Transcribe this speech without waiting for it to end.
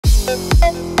You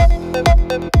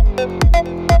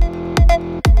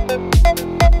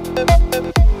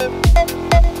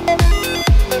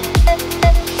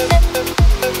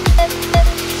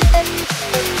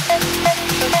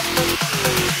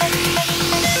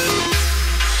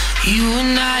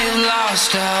and I have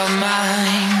lost our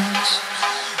minds.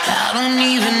 I don't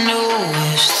even know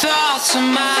which thoughts are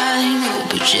mine,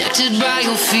 projected by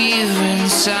your fear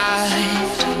inside.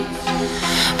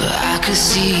 But I could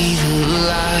see the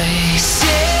light.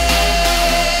 Say,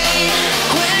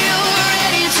 when you're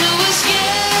ready to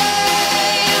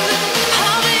escape,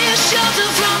 I'll be a shelter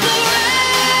from the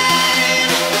rain.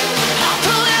 I'll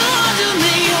pull you under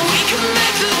me and we can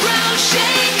make the ground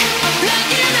shake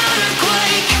like an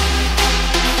earthquake.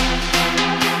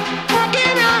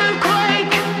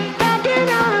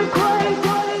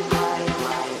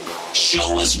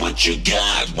 Show us what you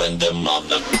got when the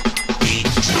mother beat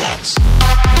drops.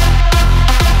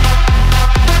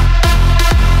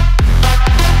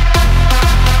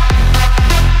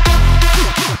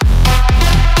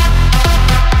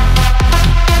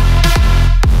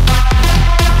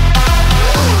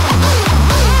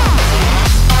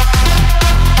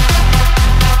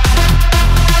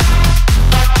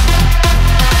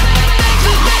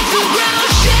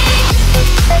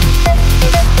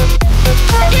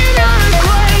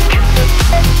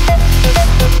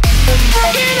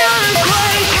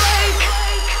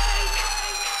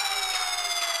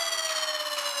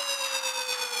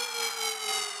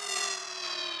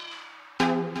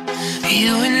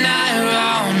 You and I are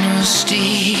on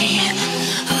honesty,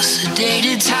 a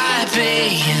sedated type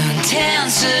A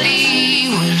intensity.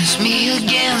 When it's me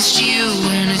against you,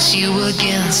 when it's you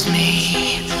against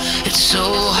me, it's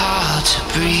so hard to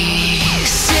breathe.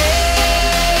 Say,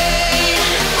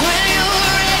 when you're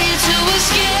ready to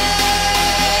escape,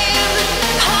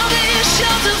 I'll be a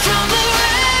shelter from the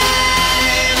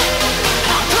rain.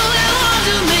 I'll pull you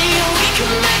under me and we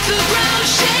can make the ground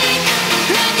shake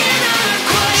like an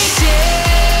earthquake.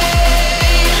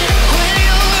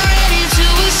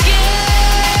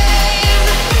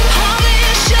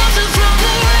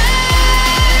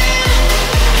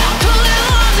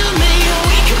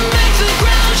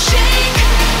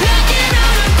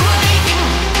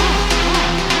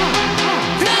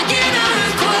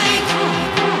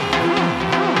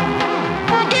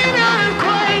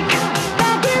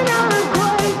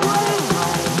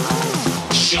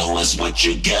 Show us what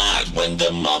you got when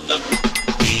the mother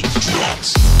beat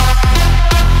drops.